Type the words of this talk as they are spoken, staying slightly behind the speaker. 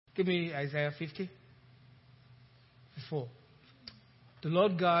Give me Isaiah 50. 4. The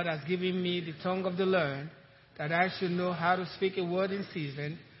Lord God has given me the tongue of the learned, that I should know how to speak a word in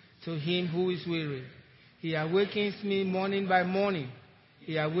season to him who is weary. He awakens me morning by morning.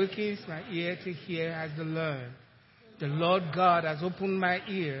 He awakens my ear to hear as the learned. The Lord God has opened my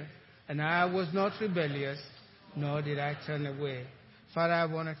ear, and I was not rebellious, nor did I turn away. Father, I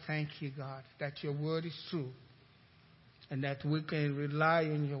want to thank you, God, that your word is true, and that we can rely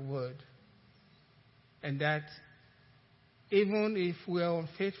on your word, and that even if we are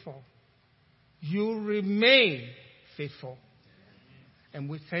unfaithful, you remain faithful. And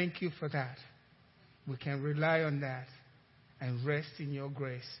we thank you for that. We can rely on that and rest in your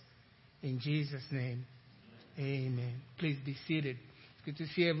grace. In Jesus' name, amen. Please be seated. It's good to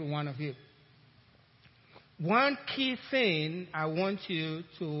see every one of you. One key thing I want you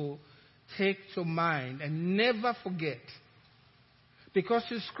to take to mind and never forget, because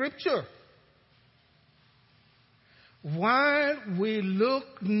it's scripture. While we look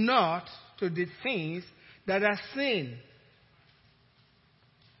not to the things that are seen,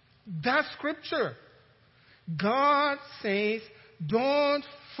 that's scripture. God says, don't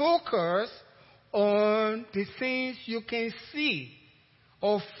focus on the things you can see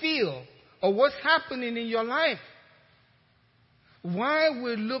or feel or what's happening in your life. While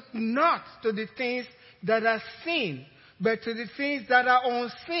we look not to the things that are seen, but to the things that are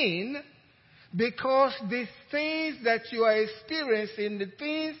unseen, because the things that you are experiencing, the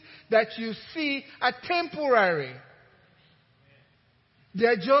things that you see are temporary.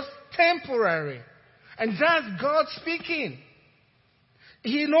 They're just temporary. And that's God speaking.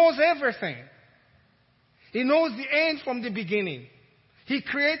 He knows everything. He knows the end from the beginning. He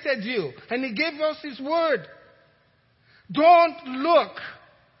created you, and He gave us His word. Don't look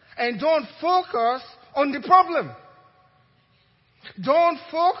and don't focus on the problem. Don't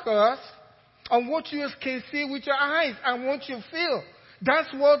focus on what you can see with your eyes and what you feel.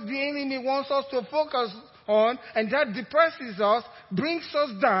 That's what the enemy wants us to focus on, and that depresses us, brings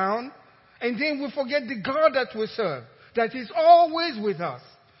us down, and then we forget the God that we serve, that is always with us.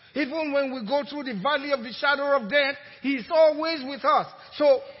 Even when we go through the valley of the shadow of death, He is always with us.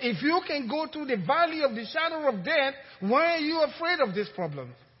 So if you can go through the valley of the shadow of death, why are you afraid of this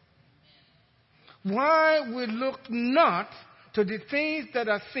problem? Why we look not to the things that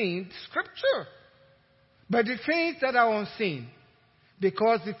are seen, scripture, but the things that are unseen.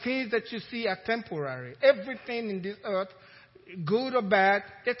 Because the things that you see are temporary. Everything in this earth, good or bad,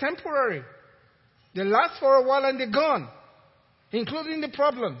 they're temporary. They last for a while and they're gone, including the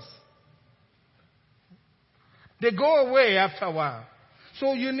problems. They go away after a while.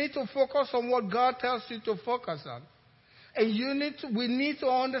 So you need to focus on what God tells you to focus on. And we need to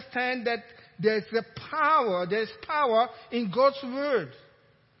understand that there's power in God's word.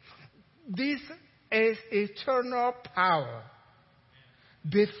 This is eternal power.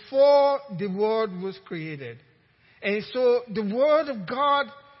 Before the world was created. And so the word of God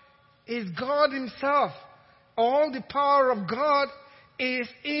is God Himself. All the power of God is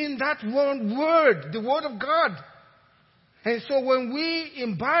in that one word, the word of God. And so when we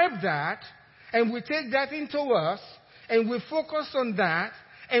imbibe that, and we take that into us, and we focus on that,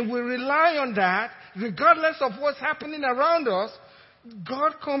 and we rely on that, regardless of what's happening around us,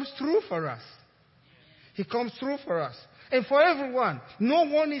 God comes through for us. He comes through for us. And for everyone, no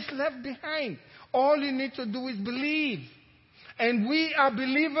one is left behind. All you need to do is believe. And we are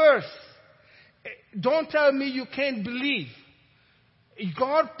believers. Don't tell me you can't believe.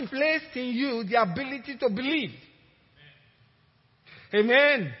 God placed in you the ability to believe.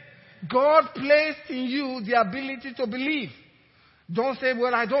 Amen. God placed in you the ability to believe. Don't say,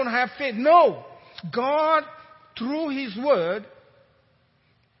 well, I don't have faith. No. God, through His word,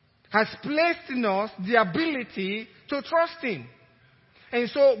 has placed in us the ability to trust Him. And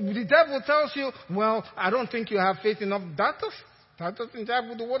so the devil tells you, well, I don't think you have faith enough. That doesn't have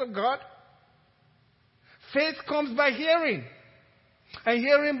with the word of God. Faith comes by hearing. And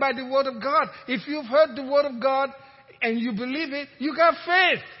hearing by the word of God. If you've heard the word of God and you believe it, you got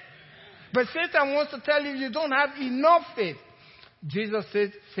faith. But Satan wants to tell you you don't have enough faith. Jesus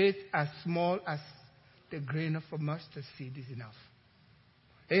said faith as small as the grain of a mustard seed is enough.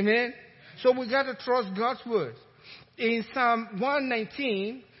 Amen? So we got to trust God's word. In Psalm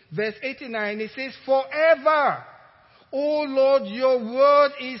 119, verse 89, it says, forever, O Lord, your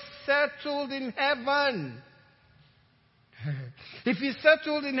word is settled in heaven. If He's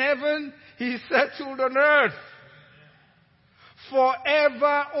settled in heaven, He's settled on earth.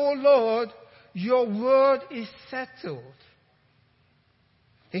 Forever, O Lord, your word is settled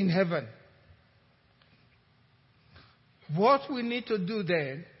in heaven. What we need to do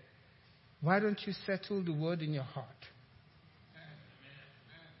then Why don't you settle the word in your heart?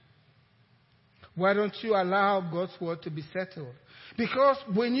 Why don't you allow God's word to be settled? Because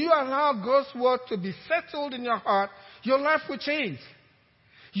when you allow God's word to be settled in your heart, your life will change.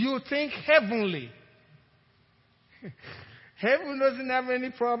 You think heavenly. Heaven doesn't have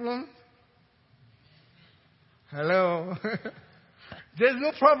any problem. Hello. There's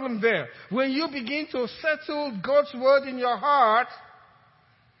no problem there. When you begin to settle God's word in your heart,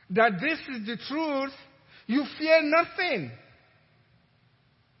 that this is the truth, you fear nothing.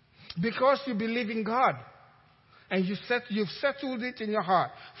 Because you believe in God. And you've settled it in your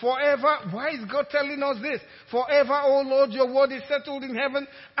heart. Forever, why is God telling us this? Forever, oh Lord, your word is settled in heaven.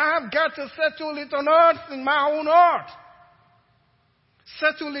 I've got to settle it on earth, in my own heart.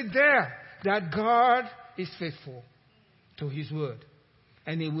 Settle it there, that God is faithful to his word.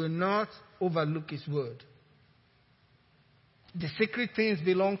 And he will not overlook his word. The secret things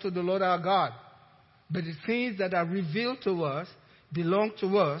belong to the Lord our God. But the things that are revealed to us belong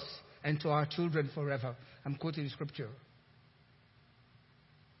to us and to our children forever. I'm quoting scripture.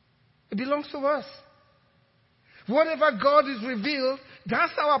 It belongs to us. Whatever God is revealed,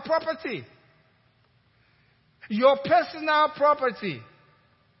 that's our property. Your personal property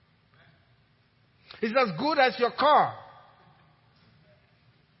is as good as your car.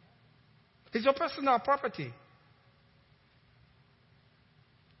 It's your personal property.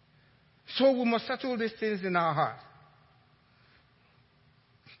 So we must settle these things in our heart.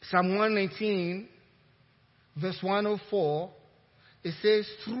 Psalm 119, verse 104, it says,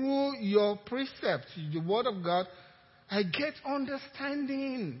 through your precepts, the word of God, I get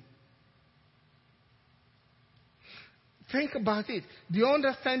understanding. Think about it. The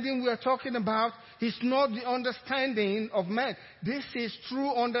understanding we are talking about is not the understanding of man. This is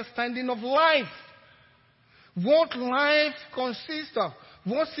true understanding of life. What life consists of.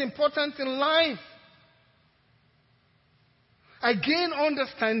 What's important in life. I gain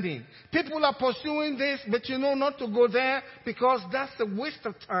understanding. People are pursuing this, but you know not to go there because that's a waste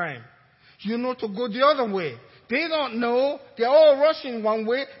of time. You know to go the other way. They don't know. They're all rushing one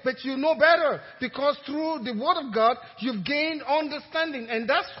way, but you know better because through the word of God, you've gained understanding. And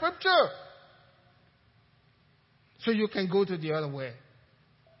that's scripture. So you can go to the other way.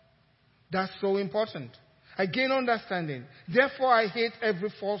 That's so important. I gain understanding. Therefore, I hate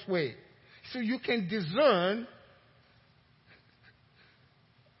every false way. So you can discern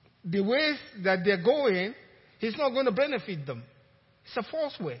the ways that they're going, it's not going to benefit them. It's a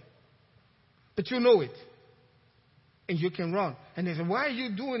false way. But you know it. And you can run. And they say, why are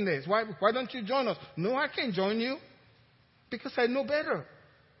you doing this? Why don't you join us? No, I can't join you. Because I know better.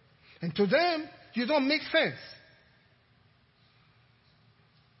 And to them, you don't make sense.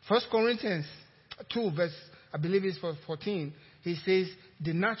 1 Corinthians 2, verse, I believe it's 14, he says,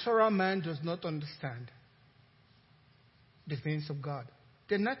 the natural man does not understand the things of God.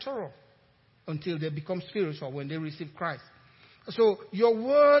 They're natural until they become spiritual when they receive Christ. So your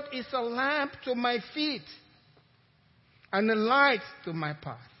word is a lamp to my feet and a light to my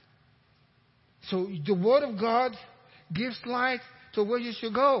path. So the word of God gives light to where you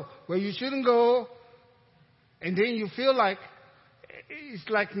should go, where you shouldn't go. And then you feel like, it's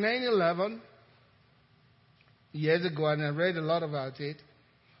like 9/11 years ago, and I read a lot about it.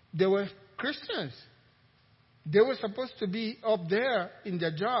 There were Christians. They were supposed to be up there in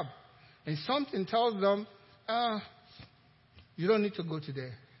their job. And something tells them, you don't need to go today.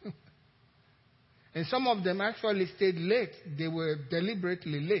 And some of them actually stayed late. They were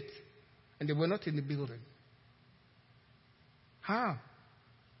deliberately late. And they were not in the building. How?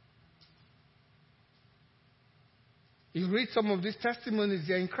 You read some of these testimonies,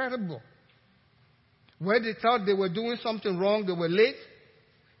 they're incredible. Where they thought they were doing something wrong, they were late.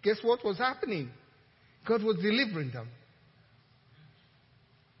 Guess what was happening? God was delivering them.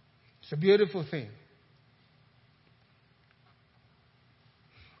 It's a beautiful thing.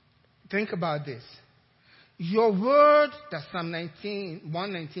 Think about this. Your word, that's Psalm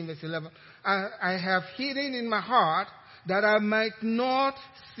 119, verse 11, I have hidden in my heart that I might not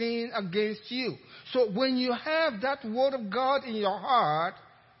sin against you. So when you have that word of God in your heart,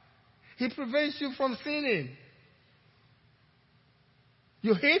 He prevents you from sinning.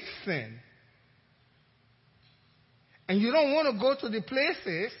 You hate sin. And you don't want to go to the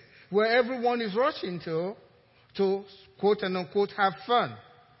places where everyone is rushing to quote and unquote have fun.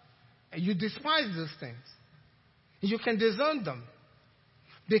 And you despise those things. You can discern them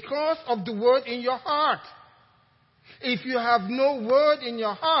because of the word in your heart. If you have no word in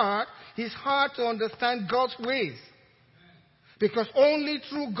your heart, it's hard to understand God's ways. Because only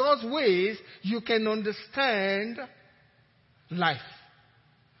through God's ways you can understand life.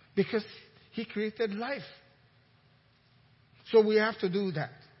 Because He created life. So we have to do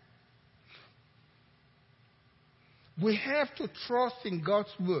that. We have to trust in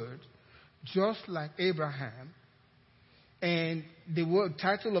God's word, just like Abraham. And the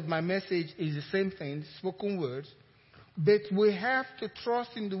title of my message is the same thing, spoken words. But we have to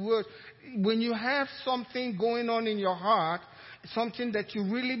trust in the word. When you have something going on in your heart, something that you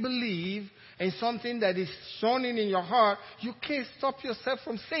really believe, and something that is shining in your heart, you can't stop yourself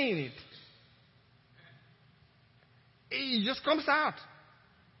from saying it. It just comes out.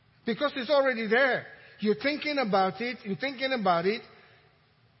 Because it's already there. You're thinking about it, and thinking about it.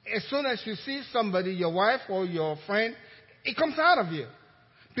 As soon as you see somebody, your wife or your friend, it comes out of you.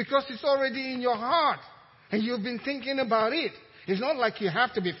 Because it's already in your heart. And you've been thinking about it. It's not like you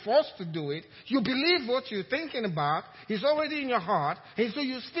have to be forced to do it. You believe what you're thinking about. It's already in your heart. And so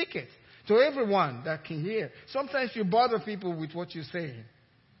you speak it to everyone that can hear. Sometimes you bother people with what you're saying.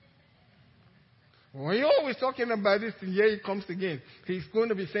 When you're always talking about this, and here he comes again. He's going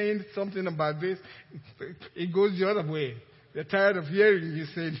to be saying something about this. It goes the other way. They're tired of hearing you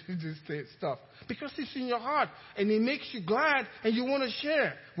say this stuff. Because it's in your heart. And it makes you glad and you want to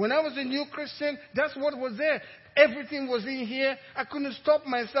share. When I was a new Christian, that's what was there. Everything was in here. I couldn't stop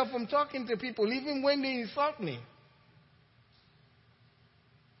myself from talking to people, even when they insult me.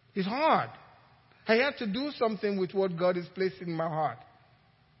 It's hard. I had to do something with what God has placed in my heart.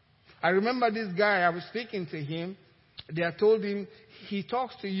 I remember this guy, I was speaking to him. They had told him, he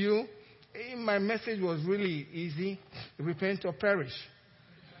talks to you. My message was really easy. Repent or perish.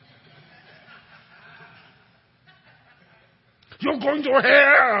 You're going to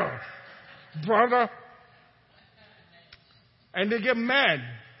hell, brother. And they get mad.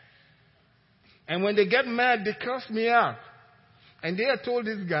 And when they get mad, they curse me out. And they had told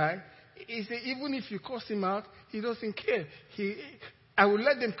this guy, he said, even if you curse him out, he doesn't care. I will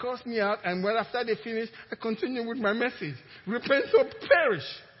let them curse me out, and when after they finish, I continue with my message. Repent or perish.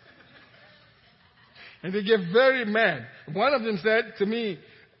 And they get very mad. One of them said to me,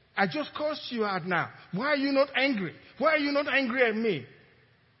 I just cursed you out now. Why are you not angry? Why are you not angry at me?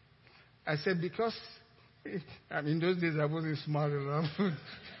 I said, because, in those days I wasn't smart enough.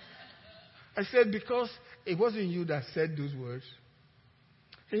 I said, because it wasn't you that said those words.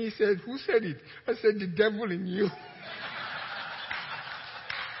 And he said, who said it? I said, the devil in you.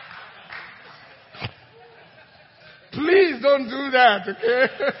 Please don't do that, okay?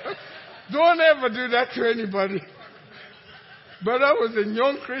 Don't ever do that to anybody. But I was a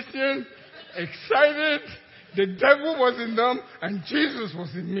young Christian, excited. The devil was in them, and Jesus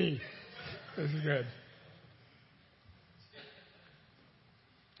was in me. That's good.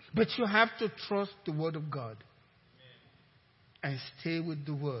 But you have to trust the word of God. And stay with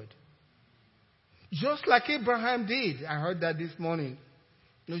the word. Just like Abraham did. I heard that this morning.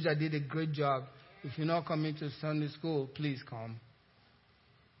 Noja did a great job. If you're not coming to Sunday school, please come.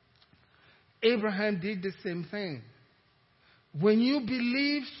 Abraham did the same thing. When you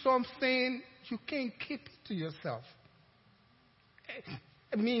believe something, you can't keep it to yourself.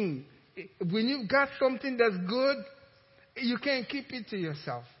 I mean, when you've got something that's good, you can't keep it to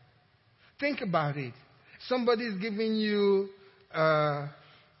yourself. Think about it. Somebody's giving you a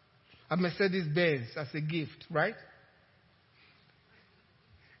Mercedes-Benz as a gift, right?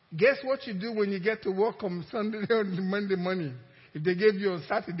 Guess what you do when you get to work on Sunday or Monday morning? If they gave you on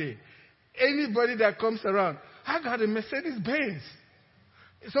Saturday. Anybody that comes around, I got a Mercedes-Benz.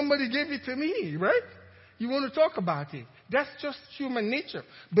 Somebody gave it to me, right? You want to talk about it. That's just human nature.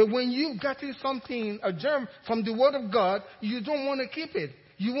 But when you've gotten something, a germ from the Word of God, you don't want to keep it.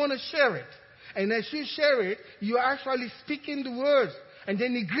 You want to share it. And as you share it, you're actually speaking the words. And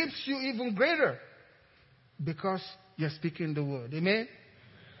then it grips you even greater. Because you're speaking the Word. Amen?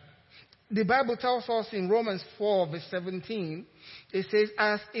 The Bible tells us in Romans 4, verse 17, it says,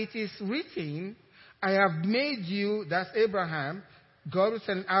 as it is written, I have made you, that's Abraham, God was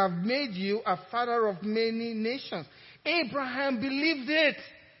saying, I have made you a father of many nations. Abraham believed it.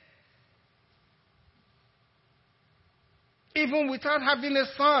 Even without having a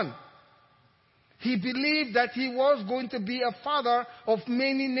son. He believed that he was going to be a father of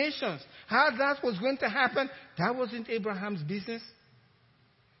many nations. How that was going to happen, that wasn't Abraham's business.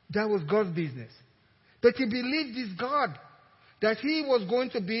 That was God's business. But he believed this God, that he was going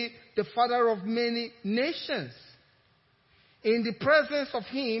to be the father of many nations in the presence of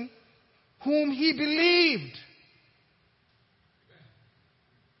him whom he believed.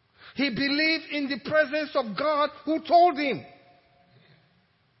 He believed in the presence of God who told him.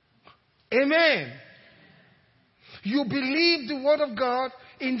 Amen. You believe the word of God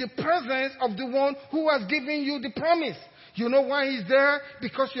in the presence of the one who has given you the promise. You know why he's there?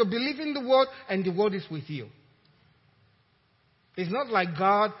 Because you're believing the word and the word is with you. It's not like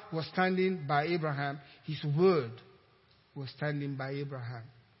God was standing by Abraham. His word was standing by Abraham.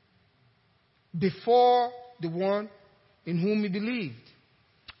 Before the one in whom he believed.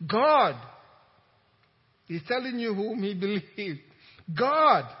 God is telling you whom he believed.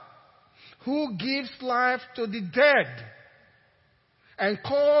 God, who gives life to the dead and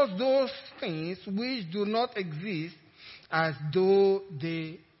calls those things which do not exist as though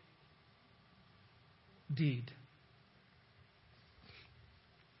they did.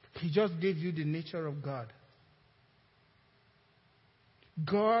 He just gave you the nature of God.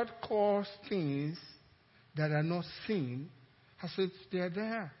 God calls things that are not seen as if they are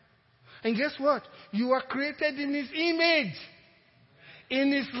there. And guess what? You are created in His image,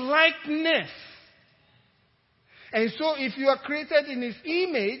 in His likeness. And so if you are created in His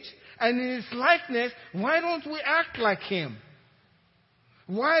image and in His likeness, why don't we act like Him?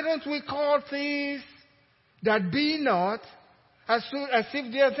 Why don't we call things that be not as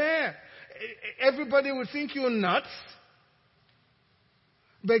if they are there? Everybody would think you're nuts.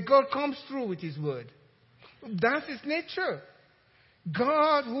 But God comes through with His word. That's His nature.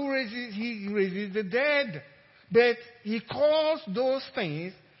 God who raises the dead. But He calls those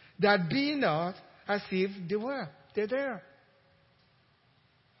things that be not as if they were. They're there.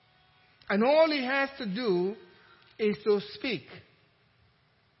 And all He has to do is to speak.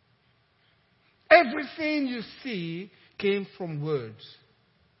 Everything you see came from words.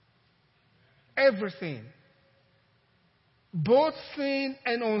 Everything. Both seen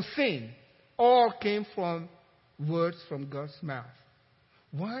and unseen, all came from words from God's mouth.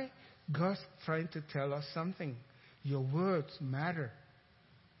 Why? God's trying to tell us something. Your words matter.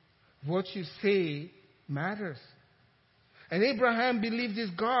 What you say matters. And Abraham believed his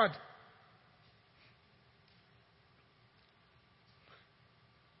God.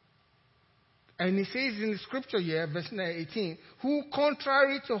 And he says in the scripture here, verse 18, who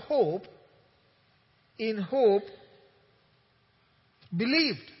contrary to hope, in hope,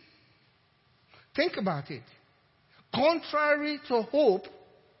 believed. Think about it. Contrary to hope,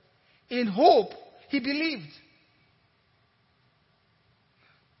 in hope, he believed.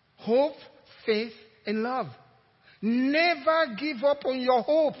 Hope, faith, and love. Never give up on your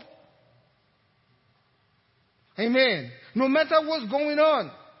hope. Amen. No matter what's going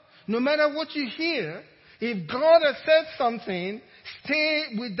on, no matter what you hear, if God has said something, stay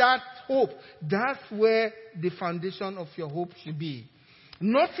with that hope. That's where the foundation of your hope should be.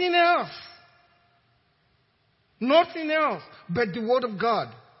 Nothing else. Nothing else but the Word of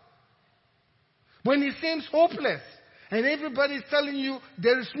God. When it seems hopeless and everybody's telling you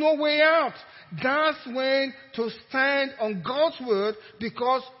there is no way out, that's when to stand on God's Word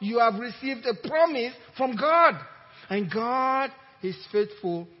because you have received a promise from God. And God is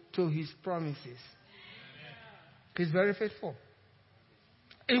faithful to His promises. He's very faithful.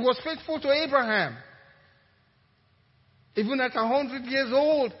 He was faithful to Abraham. Even at 100 years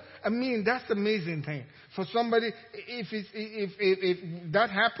old. I mean, that's an amazing thing. For somebody, if that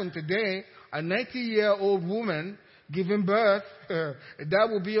happened today, a 90-year-old woman giving birth, that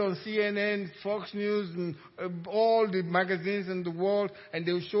will be on CNN, Fox News, and all the magazines in the world, and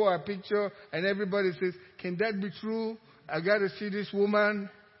they'll show a picture, and everybody says, can that be true? I got to see this woman.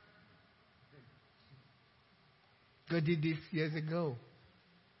 God did this years ago.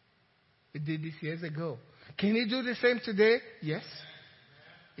 He did this years ago. Can He do the same today? Yes.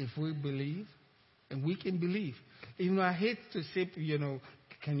 If we believe, and we can believe. I hate to say,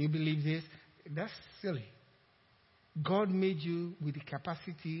 can you believe this? That's silly. God made you with the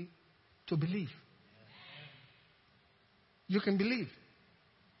capacity to believe. You can believe.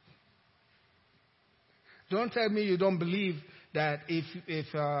 Don't tell me you don't believe that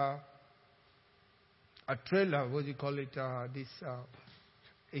if a trailer, what do you call it, this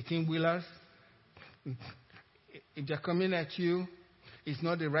 18-wheelers, if they're coming at you, it's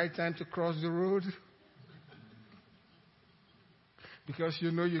not the right time to cross the road because you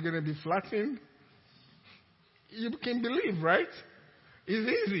know you're going to be flattened. You can believe, right?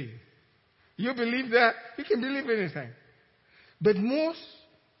 It's easy. You believe that, you can believe anything. But most,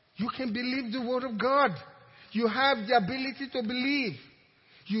 you can believe the Word of God. You have the ability to believe.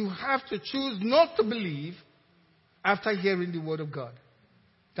 You have to choose not to believe after hearing the Word of God.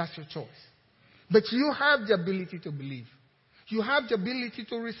 That's your choice. But you have the ability to believe. You have the ability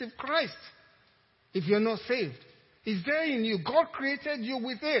to receive Christ if you're not saved. It's there in you. God created you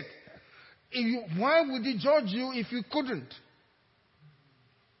with it. Why would He judge you if you couldn't?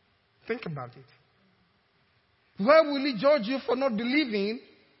 Think about it. Why will He judge you for not believing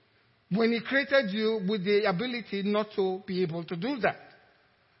when he created you with the ability not to be able to do that.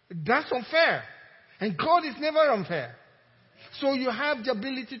 That's unfair. And God is never unfair. So you have the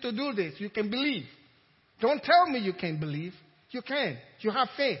ability to do this. You can believe. Don't tell me you can't believe. You can. You have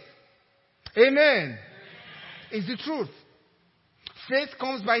faith. Amen. It's the truth. Faith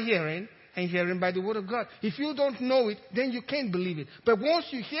comes by hearing, and hearing by the word of God. If you don't know it, then you can't believe it. But once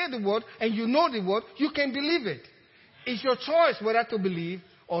you hear the word and you know the word, you can believe it. It's your choice whether to believe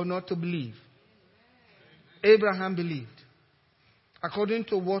or not to believe. Abraham believed. According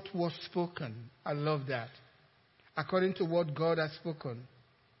to what was spoken. I love that. According to what God has spoken,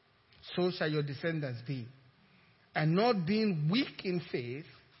 so shall your descendants be. And not being weak in faith,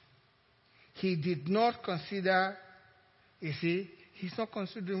 he did not consider, you see, he's not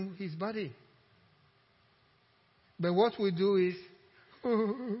considering his body. But what we do is,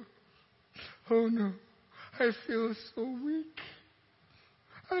 oh no, I feel so weak.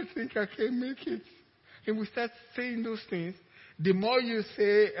 I think I can't make it. And we start saying those things. The more you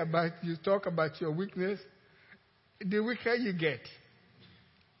talk about your weakness, the weaker you get.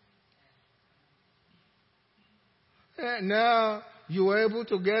 Now you were able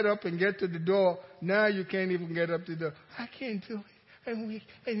to get up and get to the door. Now you can't even get up to the door. I can't do it. I'm weak.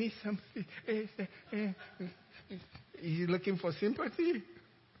 I need somebody. You're looking for sympathy?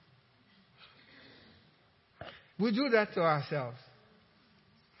 We do that to ourselves.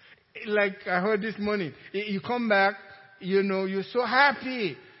 Like I heard this morning. You come back, you're so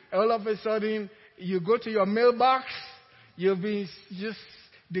happy. All of a sudden, you go to your mailbox. You've been just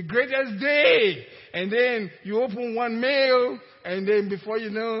the greatest day. And then you open one mail, and then before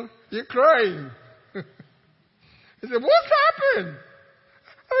you know, you're crying. You say, what happened?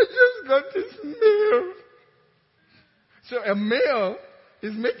 I just got this mail. So a mail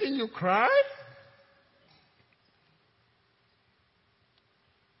is making you cry?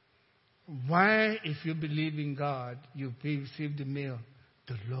 Why, if you believe in God, you receive the mail?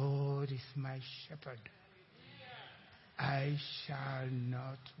 The Lord is my shepherd. I shall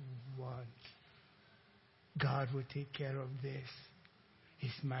not want. God will take care of this.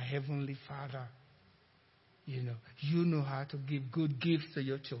 He's my heavenly Father. You know how to give good gifts to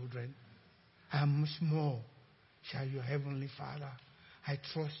your children. How much more shall your heavenly Father? I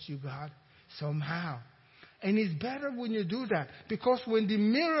trust you, God, somehow. And it's better when you do that, because when the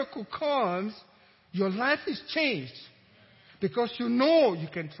miracle comes, your life is changed. Because you know you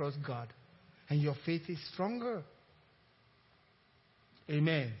can trust God. And your faith is stronger.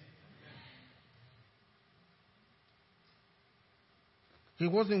 Amen. He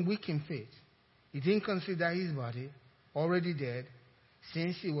wasn't weak in faith. He didn't consider his body already dead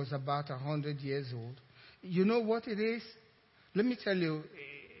since he was about 100 years old. You know what it is? Let me tell you,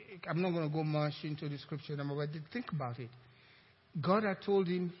 I'm not going to go much into the scripture, but think about it. God had told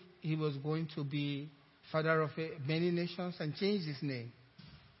him he was going to be father of many nations and changed his name,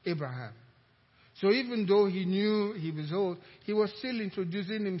 Abraham. So even though he knew he was old, he was still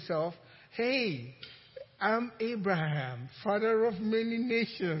introducing himself. Hey, I'm Abraham, father of many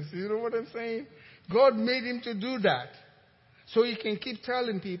nations. You know what I'm saying? God made him to do that. So he can keep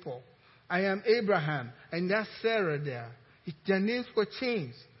telling people, I am Abraham. And that's Sarah there. Their names were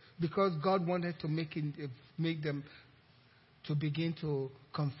changed because God wanted to make them to begin to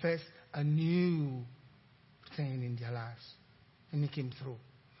confess a new thing in their lives. And it came through.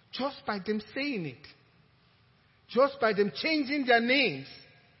 Just by them saying it. Just by them changing their names.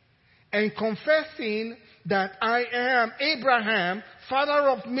 And confessing that I am Abraham, father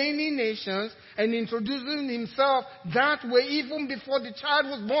of many nations, and introducing himself that way even before the child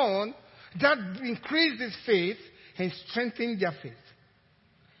was born, that increased his faith and strengthened their faith.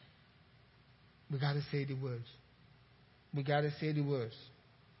 We got to say the words. We got to say the words.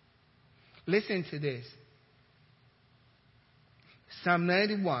 Listen to this. Psalm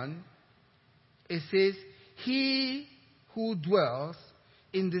 91, it says, He who dwells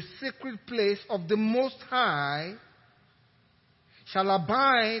in the secret place of the Most High shall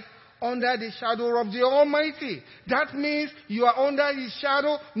abide under the shadow of the Almighty. That means you are under His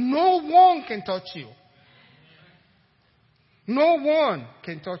shadow. No one can touch you. No one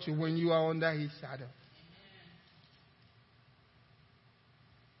can touch you when you are under His shadow.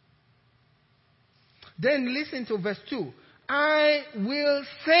 Then listen to verse 2. I will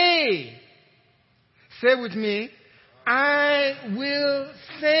say. Say with me. I will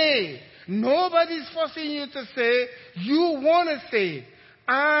say. Nobody's forcing you to say. You want to say it.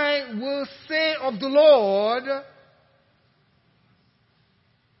 I will say of the Lord,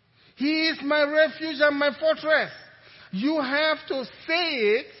 He is my refuge and my fortress. You have to say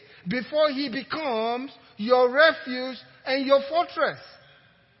it before He becomes your refuge and your fortress.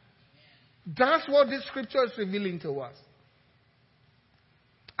 That's what this scripture is revealing to us.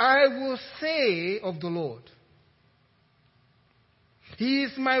 I will say of the Lord, He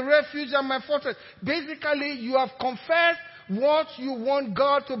is my refuge and my fortress. Basically, you have confessed what you want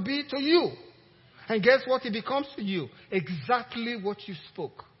God to be to you. And guess what He becomes to you? Exactly what you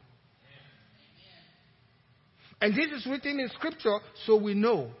spoke. And this is written in Scripture, so we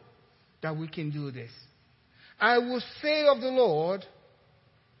know that we can do this. I will say of the Lord,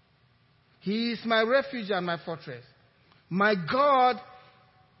 He is my refuge and my fortress. My God,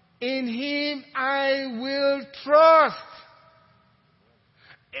 in Him I will trust.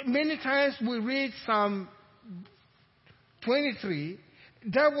 Many times we read Psalm 23.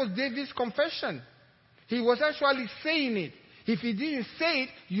 That was David's confession. He was actually saying it. If he didn't say it,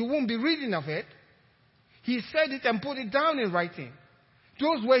 you won't be reading of it. He said it and put it down in writing.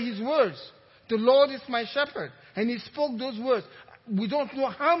 Those were his words. The Lord is my shepherd. And he spoke those words. We don't know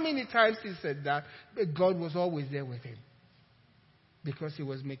how many times he said that, but God was always there with him. Because he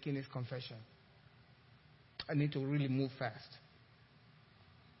was making his confession. I need to really move fast.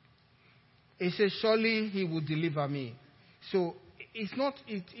 He says, surely He will deliver me. So it's not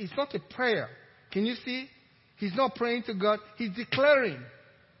a prayer. Can you see? He's not praying to God. He's declaring.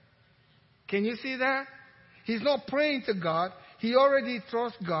 Can you see that? He's not praying to God. He already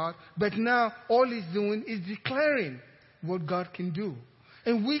trusts God. But now all he's doing is declaring what God can do.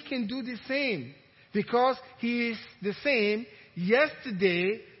 And we can do the same. Because He is the same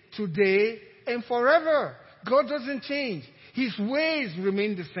yesterday, today, and forever. God doesn't change. His ways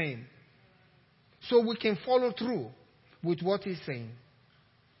remain the same. So we can follow through with what He's saying.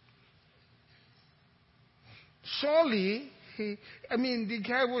 Surely, the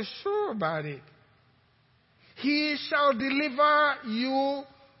guy was sure about it. He shall deliver you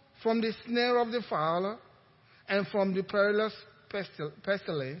from the snare of the fowler and from the perilous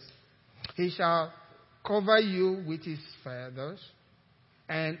pestilence. He shall cover you with His feathers,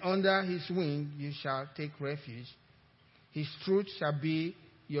 and under His wing you shall take refuge. His truth shall be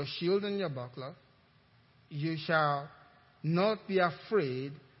your shield and your buckler. You shall not be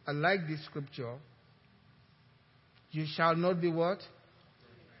afraid. I like this scripture. You shall not be what?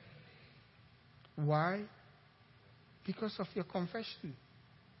 Why? Because of your confession.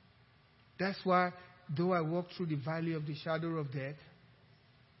 That's why, though I walk through the valley of the shadow of death,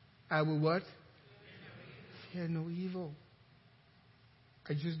 I will what? Fear no evil.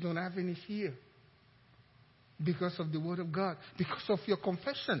 I just don't have any fear. Because of the word of God. Because of your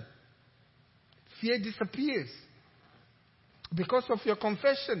confession. Fear disappears. Because of your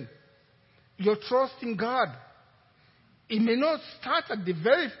confession. Your trust in God. It may not start at the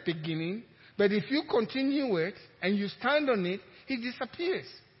very beginning, but if you continue it and you stand on it, it disappears.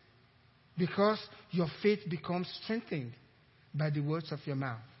 Because your faith becomes strengthened by the words of your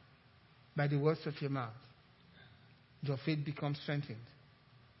mouth. By the words of your mouth. Your faith becomes strengthened.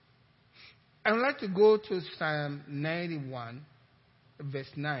 I would like to go to Psalm 91, verse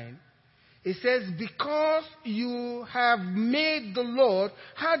 9. It says, because you have made the Lord,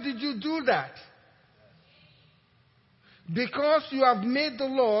 how did you do that? Because you have made the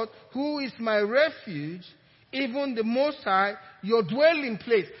Lord, who is my refuge, even the Most High, your dwelling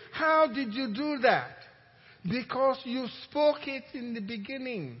place. How did you do that? Because you spoke it in the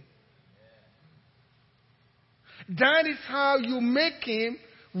beginning. That is how you make Him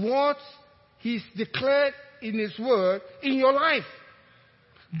what He's declared in His word in your life.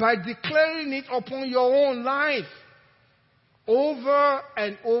 By declaring it upon your own life. Over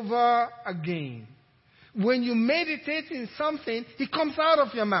and over again. When you meditate in something, it comes out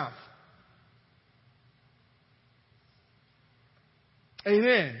of your mouth.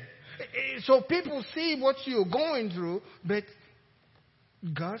 Amen. So people see what you're going through, but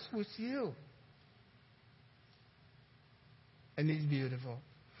God's with you. And it's beautiful.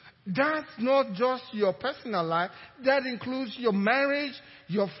 That's not just your personal life. That includes your marriage,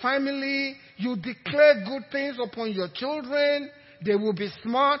 your family. You declare good things upon your children. They will be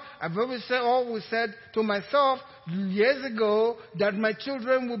smart. I've always said to myself years ago that my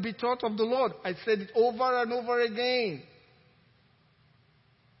children will be taught of the Lord. I said it over and over again.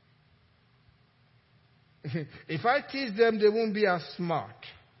 If I teach them, they won't be as smart.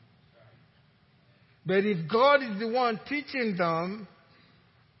 But if God is the one teaching them,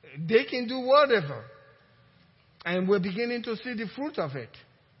 they can do whatever. And we're beginning to see the fruit of it.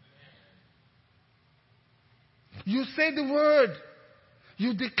 You say the word.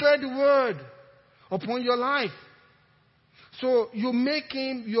 You declare the word upon your life. So you make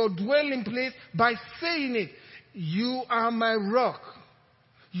Him your dwelling place by saying it. You are my rock.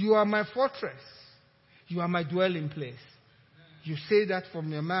 You are my fortress. You are my dwelling place. You say that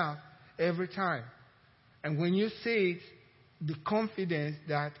from your mouth every time. And when you say it, the confidence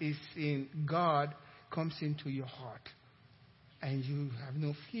that is in God comes into your heart. And you have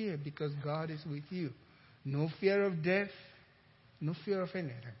no fear because God is with you. No fear of death, no fear of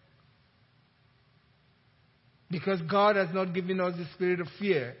anything. Because God has not given us the spirit of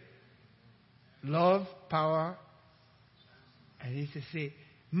fear. Love, power. And he says, say,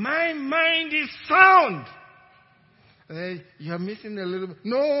 my mind is sound. You're missing a little bit.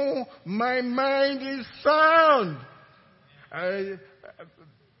 No, my mind is sound.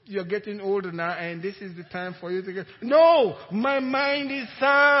 You're getting older now, and this is the time for you to get. No, my mind is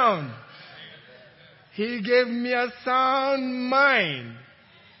sound. He gave me a sound mind.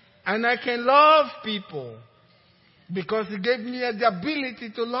 And I can love people. Because he gave me the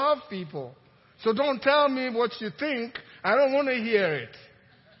ability to love people. So don't tell me what you think. I don't want to hear it.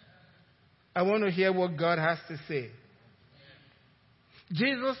 I want to hear what God has to say.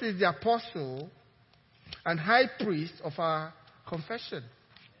 Jesus is the apostle and high priest of our confession.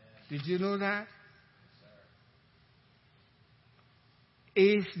 Did you know that?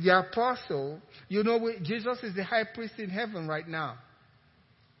 Is the apostle. You know, Jesus is the high priest in heaven right now.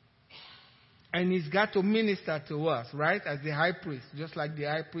 And he's got to minister to us, right? As the high priest, just like the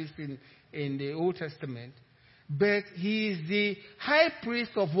high priest in the Old Testament. But he is the high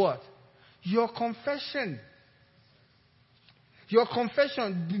priest of what? Your confession. Your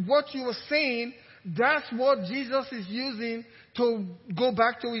confession. What you were saying, that's what Jesus is using to go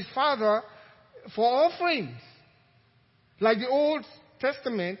back to his Father for offerings. Like the Old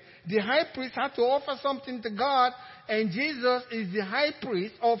Testament, the high priest had to offer something to God, and Jesus is the high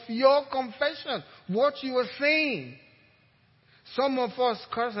priest of your confession. What you were saying. Some of us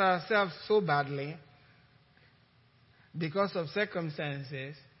curse ourselves so badly because of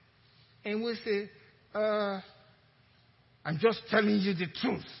circumstances, and we say, I'm just telling you the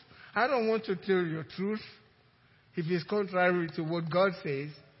truth. I don't want to tell you the truth if it's contrary to what God says.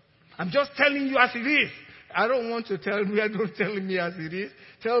 I'm just telling you as it is. I don't want to tell me, don't tell me as it is.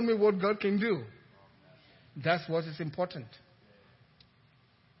 Tell me what God can do. That's what is important.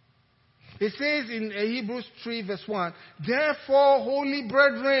 It says in Hebrews 3 verse 1, therefore, holy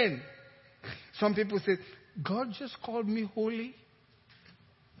brethren. Some people say, God just called me holy.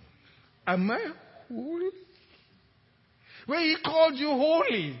 Am I holy? When he called you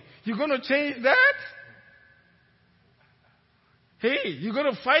holy, you're going to change that? Hey, you're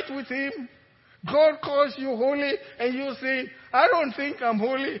going to fight with him? God calls you holy and you say, I don't think I'm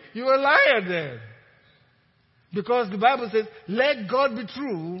holy. You're a liar then. Because the Bible says, let God be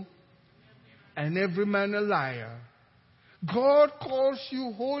true and every man a liar. God calls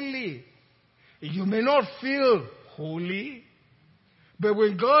you holy. You may not feel holy, but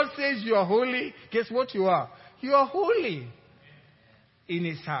when God says you are holy, guess what you are? You are holy in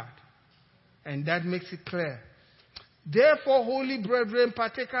his heart. And that makes it clear. Therefore, holy brethren,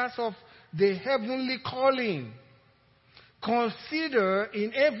 partakers of the heavenly calling, consider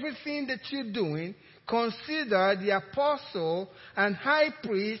in everything that you're doing, consider the apostle and high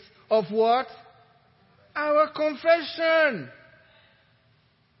priest of what? Our confession.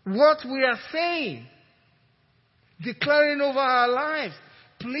 What we are saying. Declaring over our lives.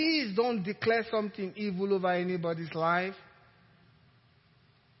 Please don't declare something evil over anybody's life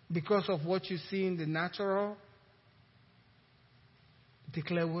because of what you see in the natural.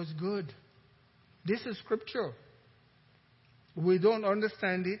 Declare what's good. This is scripture. We don't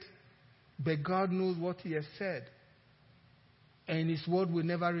understand it, but God knows what he has said. And his word will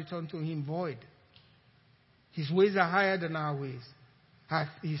never return to him void. His ways are higher than our ways.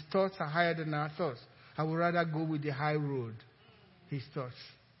 His thoughts are higher than our thoughts. I would rather go with the high road. His thoughts.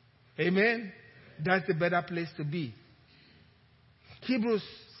 Amen? That's the better place to be. Hebrews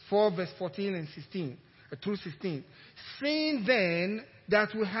 4 verse 14 and 16 through 16. Seeing then that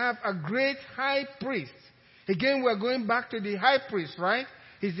we have a great high priest. Again, we're going back to the high priest, right?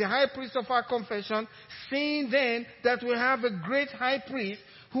 He's the high priest of our confession. Seeing then that we have a great high priest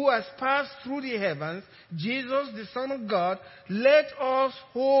who has passed through the heavens, Jesus, the Son of God, let us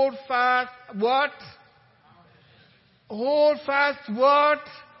hold fast what? Hold fast what?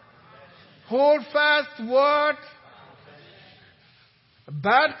 Hold fast what?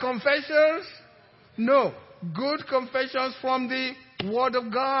 Bad confessions? No. Good confessions from the Word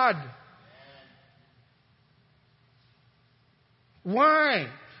of God. Why?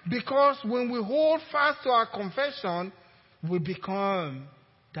 Because when we hold fast to our confession, we become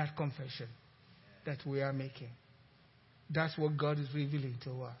that confession that we are making. That's what God is revealing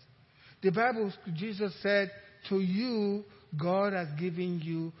to us. The Bible, Jesus said, to you, God has given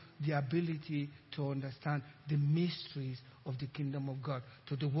you the ability to understand the mysteries of the kingdom of God.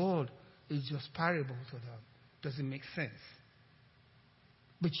 To the world, It's just parable to them. Doesn't make sense.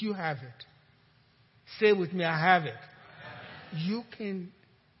 But you have it. Say with me, I have it. You can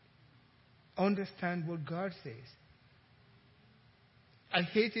understand what God says. I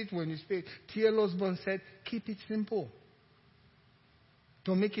hate it when you speak. T.L. Osborne said, keep it simple.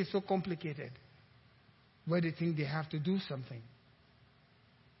 Don't make it so complicated where they think they have to do something.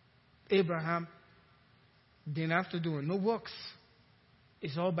 Abraham didn't have to do it. No works.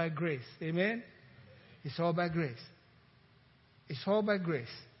 It's all by grace. Amen? It's all by grace. It's all by grace.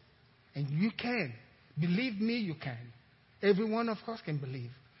 And you can. Believe me, you can. Every one of us can believe.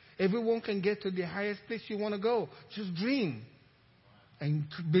 Everyone can get to the highest place you want to go. Just dream. And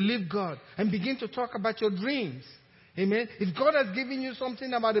believe God. And begin to talk about your dreams. Amen. If God has given you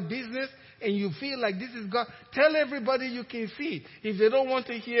something about a business and you feel like this is God, tell everybody you can see. If they don't want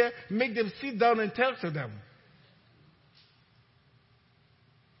to hear, make them sit down and tell to them.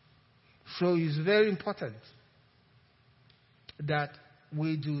 So it's very important that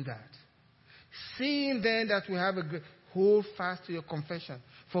we do that. Seeing then that we have a great, hold fast to your confession.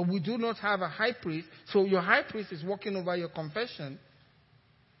 For we do not have a high priest. So your high priest is walking over your confession,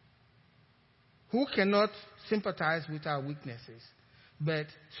 who cannot sympathize with our weaknesses. But,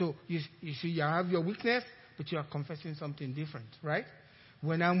 so you see, you have your weakness, but you are confessing something different, right?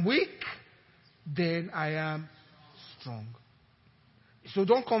 When I'm weak, then I am strong. So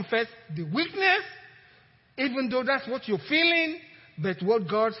don't confess the weakness, even though that's what you're feeling, but what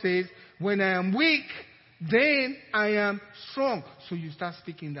God says, when I am weak, then I am strong. So you start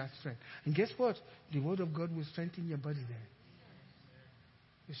speaking that strength. And guess what? The word of God will strengthen your body there.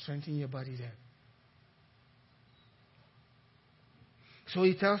 It will strengthen your body there. So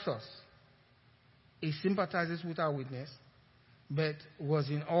he tells us, he sympathizes with our weakness, but was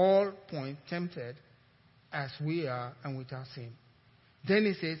in all points tempted as we are and without sin. Then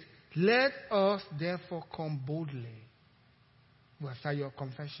he says, let us therefore come boldly. After your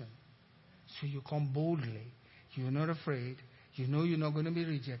confession. So you come boldly. You're not afraid. You know you're not going to be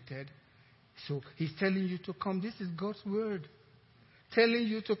rejected. So he's telling you to come. This is God's word. Telling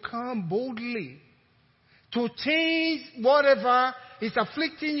you to come boldly. To change whatever is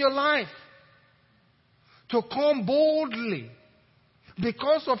afflicting your life. To come boldly.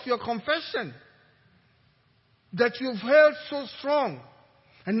 Because of your confession. That you've held so strong.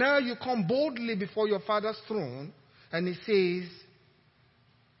 And now you come boldly before your Father's throne. And he says,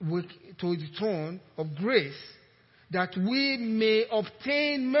 to the throne of grace, that we may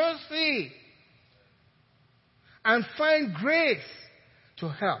obtain mercy and find grace to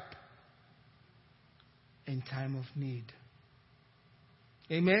help in time of need.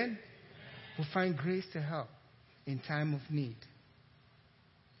 Amen? We find grace to help in time of need.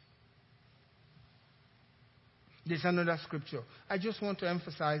 There's another scripture. I just want to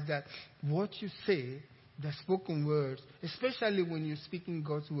emphasize that what you say, the spoken words, especially when you're speaking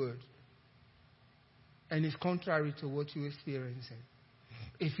God's word, and it's contrary to what you're experiencing.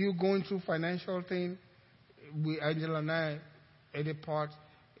 If you're going through financial thing, Angela and I, at a part,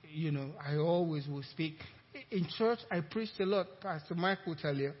 I always will speak. In church, I preached a lot. Pastor Mike will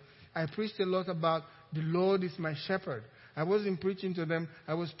tell you. I preached a lot about the Lord is my shepherd. I wasn't preaching to them.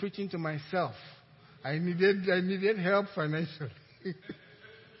 I was preaching to myself. I needed help financially.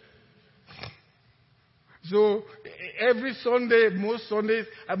 So every Sunday, most Sundays,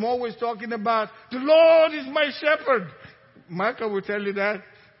 I'm always talking about the Lord is my shepherd. Michael will tell you that.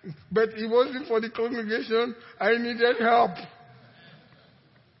 But it wasn't for the congregation. I needed help.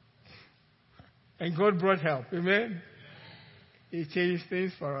 And God brought help. Amen? He changed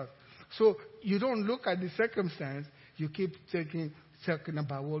things for us. So you don't look at the circumstance. You keep talking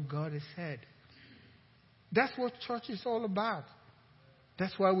about what God has said. That's what church is all about.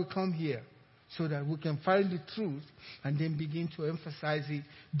 That's why we come here. So that we can find the truth and then begin to emphasize it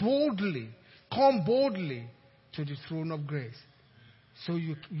boldly. Come boldly to the throne of grace. So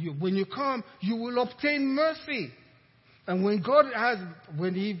when you come, you will obtain mercy. And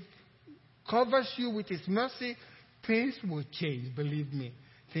when He covers you with His mercy, things will change. Believe me,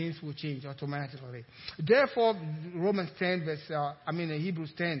 things will change automatically. Therefore, Hebrews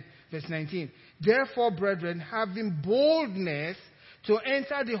 10, verse 19. Therefore, brethren, having boldness to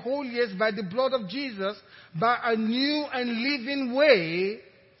enter the holiest by the blood of Jesus, by a new and living way,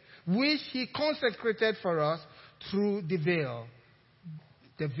 which He consecrated for us through the veil.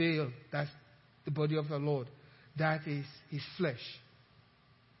 The veil, that's the body of the Lord. That is His flesh.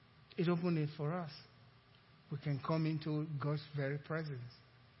 It opened it for us. We can come into God's very presence,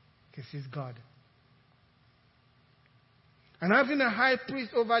 because He's God. And having a high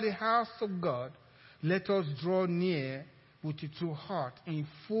priest over the house of God, let us draw near with a true heart, in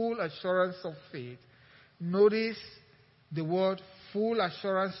full assurance of faith. Notice the word full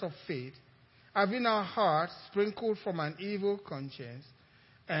assurance of faith. Having our hearts sprinkled from an evil conscience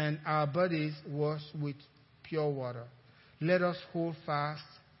and our bodies washed with pure water. Let us hold fast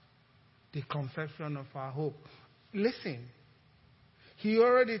the confession of our hope. Listen, he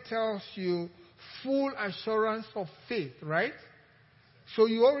already tells you full assurance of faith, right? So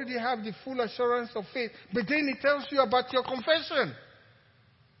you already have the full assurance of faith. But then he tells you about your confession.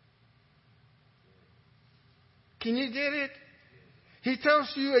 Can you get it? He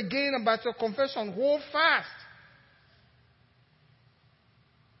tells you again about your confession. Hold fast.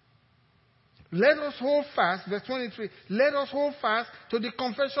 Let us hold fast, verse 23. Let us hold fast to the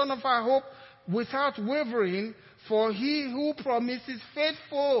confession of our hope without wavering, for he who promises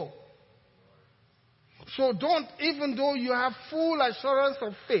faithful. So don't, even though you have full assurance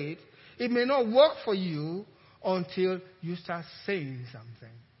of faith, it may not work for you until you start saying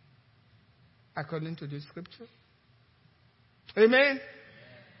something. According to the scripture. Amen?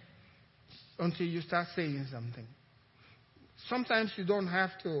 Until you start saying something. Sometimes you don't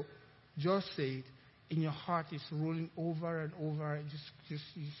have to just say it. In your heart, it's rolling over and over.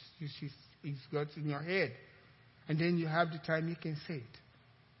 It's got in your head. And then you have the time you can say it.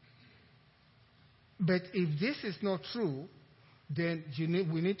 But if this is not true, then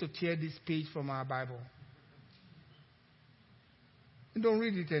we need to tear this page from our Bible. You don't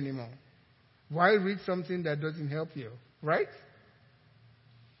read it anymore. Why read something that doesn't help you? Right?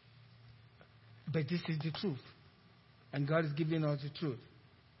 But this is the truth. And God is giving us the truth.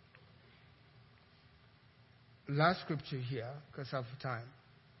 Last scripture here, because of time.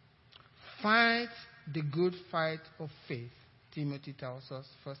 Fight the good fight of faith. Timothy tells us,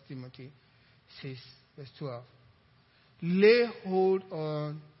 1 Timothy 6, verse 12. Lay hold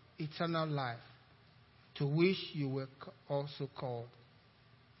on eternal life, to which you were also called,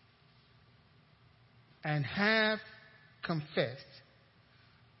 and have confessed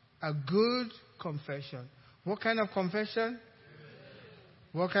a good confession. What kind of confession?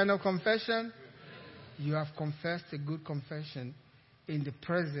 What kind of confession? You have confessed a good confession in the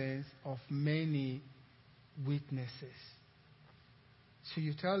presence of many witnesses. So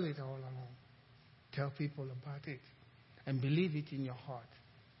you tell it all along. Tell people about it. And believe it in your heart.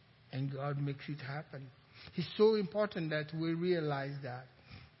 And God makes it happen. It's so important that we realize that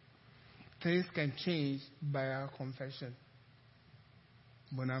things can change by our confession.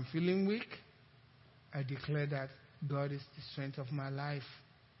 When I'm feeling weak, I declare that God is the strength of my life.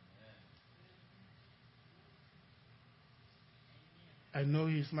 I know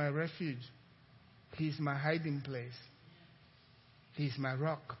He's my refuge. He's my hiding place. He's my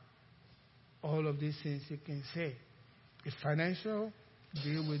rock. All of these things you can say. If financial,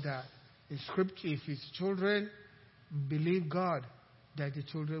 deal with that. In scripture, if it's children, believe God that the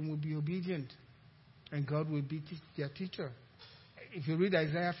children will be obedient. And God will be their teacher. If you read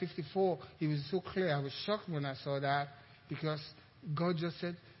Isaiah 54, it was so clear. I was shocked when I saw that. Because God just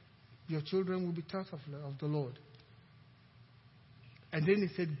said, your children will be taught of the Lord. And then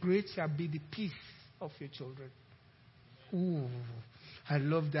He said, great shall be the peace of your children. Ooh, I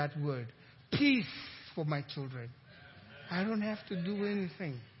love that word. Peace for my children. I don't have to do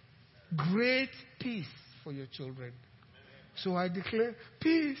anything. Great peace for your children. So I declare,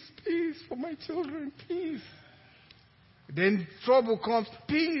 peace, peace for my children, peace. Then trouble comes,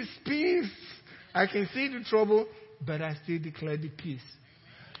 peace, peace. I can see the trouble, but I still declare the peace.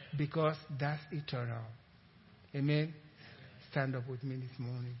 Because that's eternal. Amen? Stand up with me this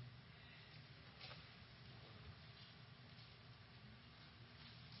morning.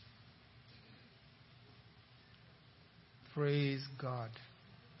 Praise God.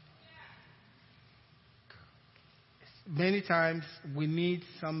 Many times we need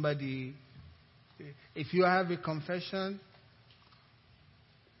somebody. If you have a confession,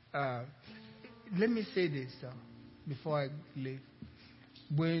 let me say this before I leave.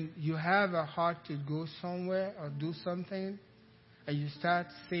 When you have a heart to go somewhere or do something, and you start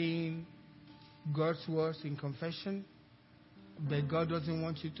saying God's words in confession, but God doesn't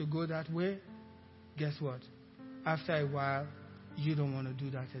want you to go that way, guess what? After a while, you don't want to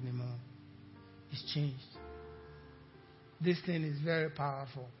do that anymore. It's changed. This thing is very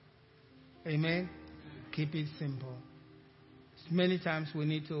powerful. Amen? Keep it simple. Many times we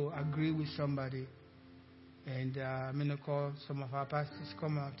need to agree with somebody. And I'm going to call some of our pastors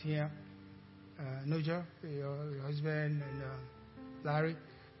come out here. Noja, your husband, and Larry,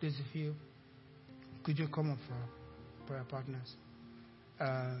 those of you. Could you come up for prayer partners?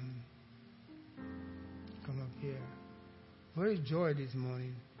 Come up here. Where is Joy this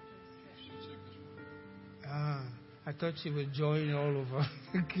morning? I thought she was joining all over.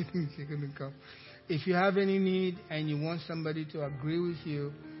 Kidding, she couldn't come. If you have any need and you want somebody to agree with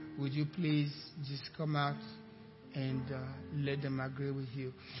you, would you please just come out and let them agree with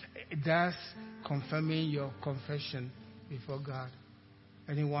you? That's confirming your confession before God.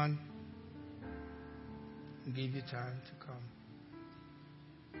 Anyone? I'll give you time to come.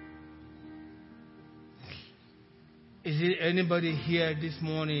 Is there anybody here this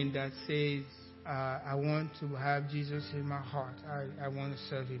morning that says, I want to have Jesus in my heart. I want to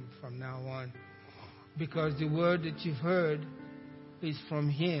serve him from now on. Because the word that you've heard is from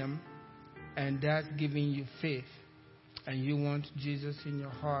him, and that's giving you faith. And you want Jesus in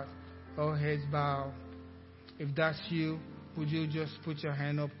your heart. All heads bow. If that's you, would you just put your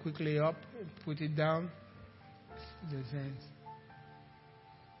hand up quickly up and put it down? Those hands.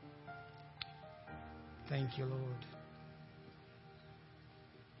 Thank you, Lord.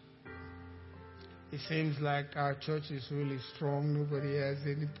 It seems like our church is really strong. Nobody has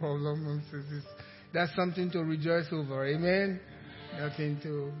any problem. That's something to rejoice over. Amen? Nothing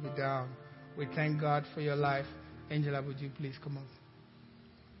to be down. We thank God for your life. Angela, would you please come up?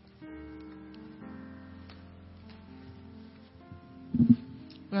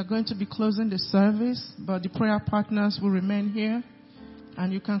 We are going to be closing the service, but the prayer partners will remain here.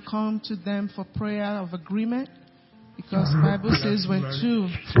 And you can come to them for prayer of agreement. Because the Bible says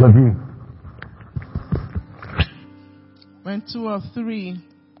when two or three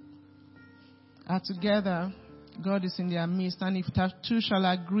are together, God is in their midst. And if two shall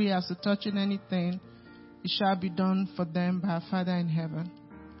agree as to touching anything, it shall be done for them by our Father in heaven.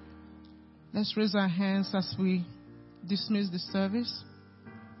 Let's raise our hands as we dismiss the service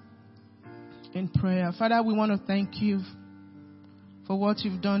in prayer. Father, we want to thank you for what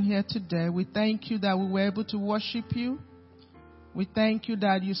you've done here today. We thank you that we were able to worship you. We thank you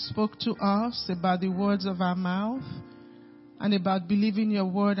that you spoke to us about the words of our mouth and about believing your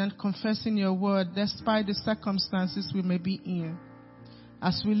word and confessing your word despite the circumstances we may be in.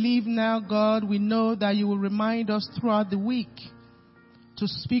 As we leave now, God, we know that you will remind us throughout the week to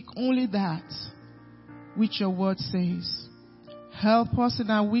speak only that which your word says. Help us in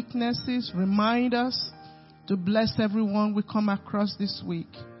our weaknesses. Remind us to bless everyone we come across this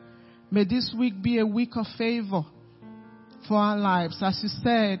week. May this week be a week of favor for our lives. As you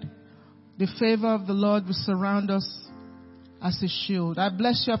said, the favor of the Lord will surround us as a shield. I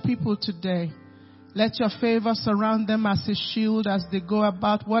bless your people today. Let your favor surround them as a shield as they go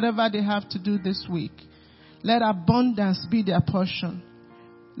about whatever they have to do this week. Let abundance be their portion.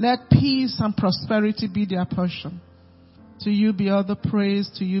 Let peace and prosperity be their portion. To you be all the praise,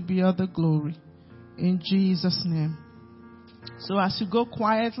 to you be all the glory. In Jesus' name. So as you go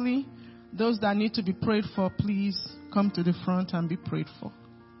quietly, those that need to be prayed for, please come to the front and be prayed for.